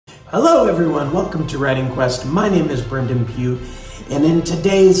Hello everyone, welcome to Writing Quest. My name is Brendan Pugh, and in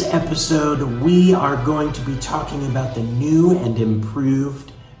today's episode we are going to be talking about the new and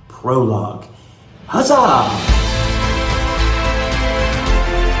improved prologue. Huzzah!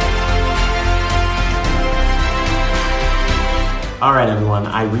 Alright everyone,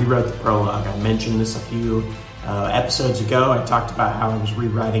 I rewrote the prologue. I mentioned this a few episodes ago. I talked about how I was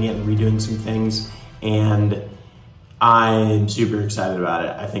rewriting it and redoing some things, and I'm super excited about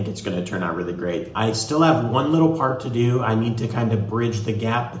it. I think it's going to turn out really great. I still have one little part to do. I need to kind of bridge the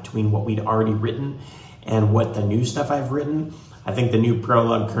gap between what we'd already written and what the new stuff I've written. I think the new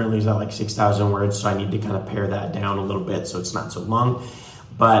prologue currently is at like 6,000 words, so I need to kind of pare that down a little bit so it's not so long.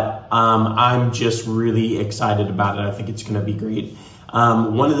 But I'm just really excited about it. I think it's going to be great.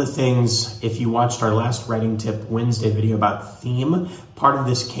 One of the things, if you watched our last Writing Tip Wednesday video about theme, part of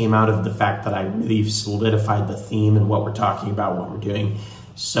this came out of the fact that I really solidified the theme and what we're talking about, what we're doing.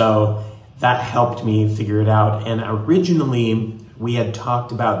 So that helped me figure it out. And originally we had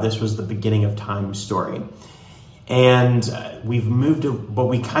talked about this was the beginning of time story. And we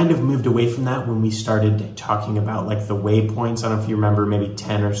kind of moved away from that when we started talking about like the waypoints. I don't know if you remember, maybe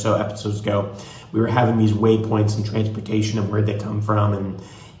 10 or so episodes ago, we were having these waypoints in transportation and where they come from.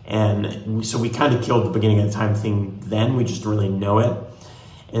 And so we kind of killed the beginning of the time thing then. We just really know it.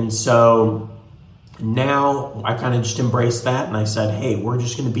 And so now I kind of just embraced that. And I said, hey, we're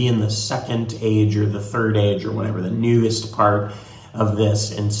just going to be in the second age or the third age or whatever, the newest part of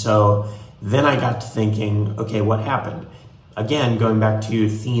this. And so then I got to thinking, okay, what happened? Again, going back to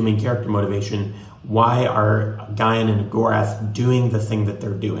theme and character motivation, why are Gaian and Agorath doing the thing that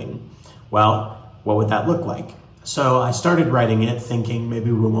they're doing? Well, what would that look like? So I started writing it thinking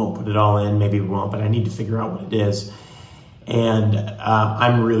maybe we won't put it all in, maybe we won't, but I need to figure out what it is. And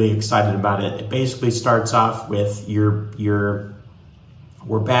I'm really excited about it. It basically starts off with we're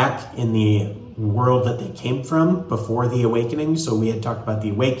back in the world that they came from before the awakening. So we had talked about the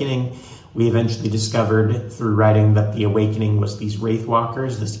awakening. We eventually discovered through writing that the awakening was these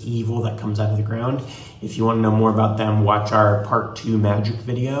Wraithwalkers, this evil that comes out of the ground. If you want to know more about them, watch our part 2 magic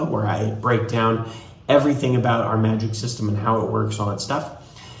video where I break down everything about our magic system and how it works, all that stuff.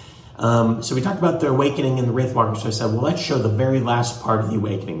 So we talked about the awakening and the Wraithwalkers. So I said, well, let's show the very last part of the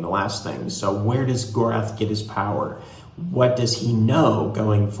awakening, the last thing. So where does Gorath get his power? What does he know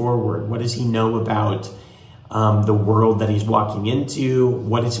going forward? What does he know about the world that he's walking into?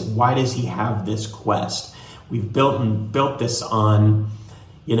 Why does he have this quest? We've built this on,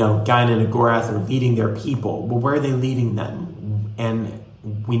 Gaian and Agorath are leading their people. Well, where are they leading them? And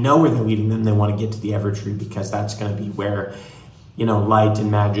we know where they're leading them. They want to get to the Evertree because that's going to be where, light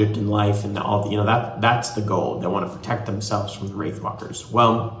and magic and life and all, that's the goal. They want to protect themselves from the Wraithwalkers.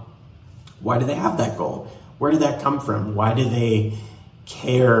 Well, why do they have that goal? Where did that come from? Why do they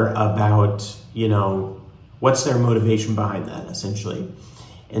care about, what's their motivation behind that, essentially?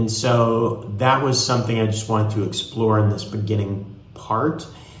 And so that was something I just wanted to explore in this beginning part.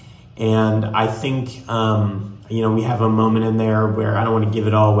 And I think, we have a moment in there where I don't want to give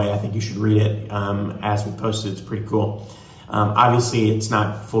it all away. I think you should read it as we post it. It's pretty cool. Obviously, it's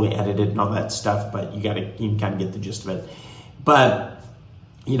not fully edited and all that stuff, but you can kind of get the gist of it. But,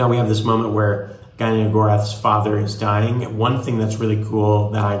 we have this moment where Gaian and Agorath's father is dying. One thing that's really cool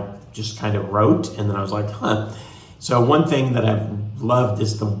that I just kind of wrote, and then I was like, So one thing that I've loved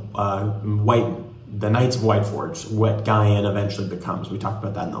is the Knights of Whiteforge, what Gaian eventually becomes. We talked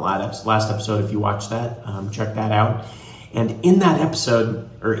about that in the last episode. If you watched that, check that out. And in that episode,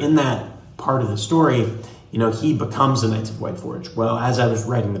 or in that part of the story, he becomes the Knights of Whiteforge. Well, as I was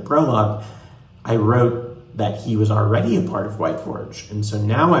writing the prologue, I wrote that he was already a part of Whiteforge. And so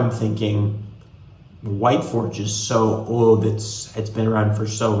now I'm thinking, Whiteforge is so old, it's been around for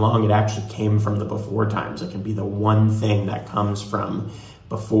so long, it actually came from the before times. It can be the one thing that comes from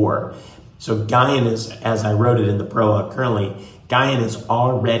before. So Gaian is, as I wrote it in the prologue currently, Gaian is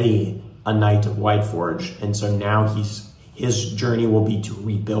already a Knight of Whiteforge, and so now his journey will be to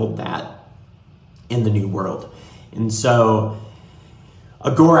rebuild that in the new world. And so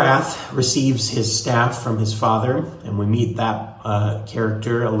Agorath receives his staff from his father, and we meet that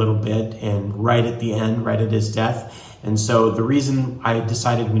character a little bit, and right at the end, right at his death. And so the reason I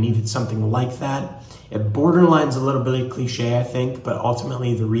decided we needed something like that, it borderlines a little bit of cliche, I think, but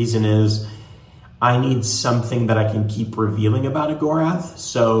ultimately the reason is I need something that I can keep revealing about Agorath.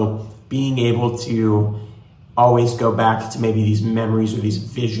 So being able to always go back to maybe these memories or these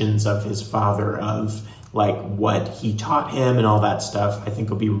visions of his father, of like what he taught him and all that stuff, I think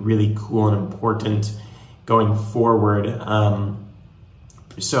will be really cool and important going forward.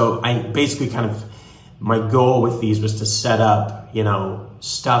 So I basically my goal with these was to set up,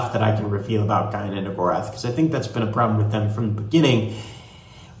 stuff that I can reveal about Gain and Agorath, because I think that's been a problem with them from the beginning.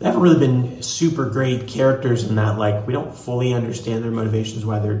 They haven't really been super great characters in that, like, we don't fully understand their motivations,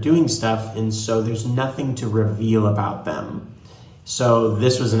 why they're doing stuff, and so there's nothing to reveal about them. So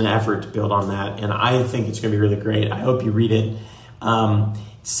this was an effort to build on that, and I think it's going to be really great. I hope you read it. It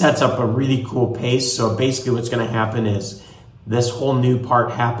sets up a really cool pace. So basically what's going to happen is this whole new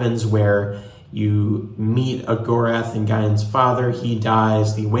part happens where you meet Agorath and Gain's father. He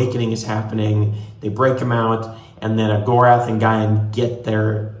dies. The awakening is happening. They break him out, and then Agorath and Gain get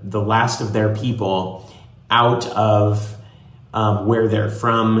the last of their people out of where they're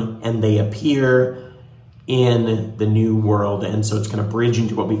from, and they appear in the new world. And so it's going to bridge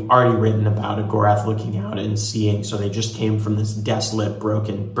into what we've already written about Agorath looking out and seeing. So they just came from this desolate,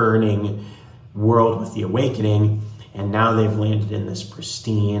 broken, burning world with the awakening, and now they've landed in this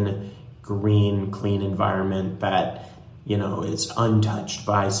pristine, green, clean environment that, you know, is untouched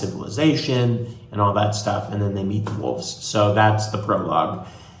by civilization and all that stuff. And then they meet the wolves. So that's the prologue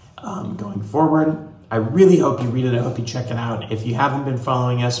going forward. I really hope you read it. I hope you check it out. If you haven't been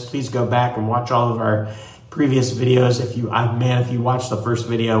following us, please go back and watch all of our previous videos. If you watched the first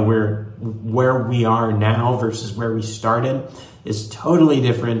video, where we are now versus where we started is totally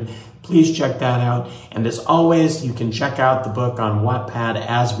different. Please check that out. And as always, you can check out the book on Wattpad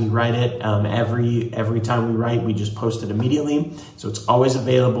as we write it. Every time we write, we just post it immediately. So it's always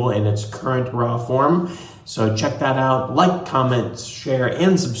available in its current raw form. So check that out. Like, comment, share,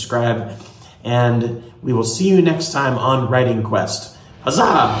 and subscribe. And we will see you next time on Writing Quest.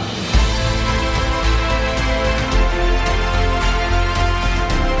 Huzzah!